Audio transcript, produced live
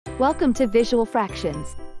Welcome to Visual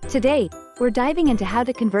Fractions. Today, we're diving into how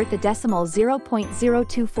to convert the decimal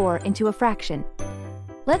 0.024 into a fraction.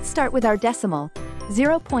 Let's start with our decimal,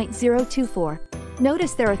 0.024.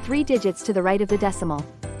 Notice there are 3 digits to the right of the decimal.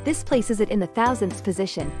 This places it in the thousandths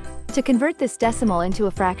position. To convert this decimal into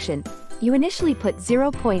a fraction, you initially put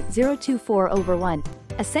 0.024 over 1,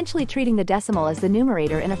 essentially treating the decimal as the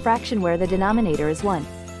numerator in a fraction where the denominator is 1.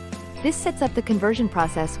 This sets up the conversion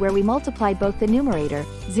process where we multiply both the numerator,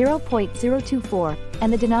 0.024,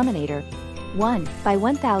 and the denominator, 1, by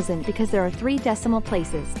 1000 because there are 3 decimal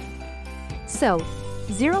places. So,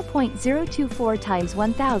 0.024 times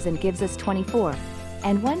 1000 gives us 24,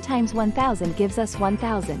 and 1 times 1000 gives us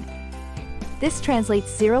 1000. This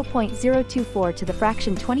translates 0.024 to the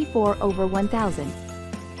fraction 24 over 1000.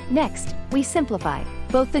 Next, we simplify.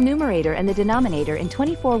 Both the numerator and the denominator in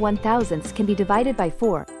 24 1000ths can be divided by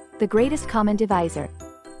 4, the greatest common divisor.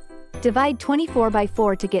 Divide 24 by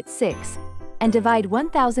 4 to get 6, and divide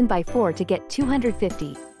 1000 by 4 to get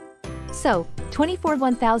 250. So, 24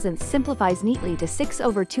 1000ths simplifies neatly to 6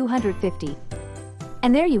 over 250.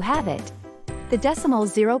 And there you have it. The decimal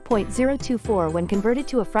 0.024 when converted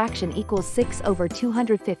to a fraction equals 6 over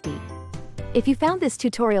 250. If you found this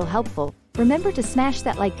tutorial helpful, remember to smash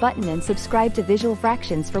that like button and subscribe to Visual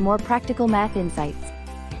Fractions for more practical math insights.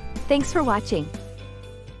 Thanks for watching.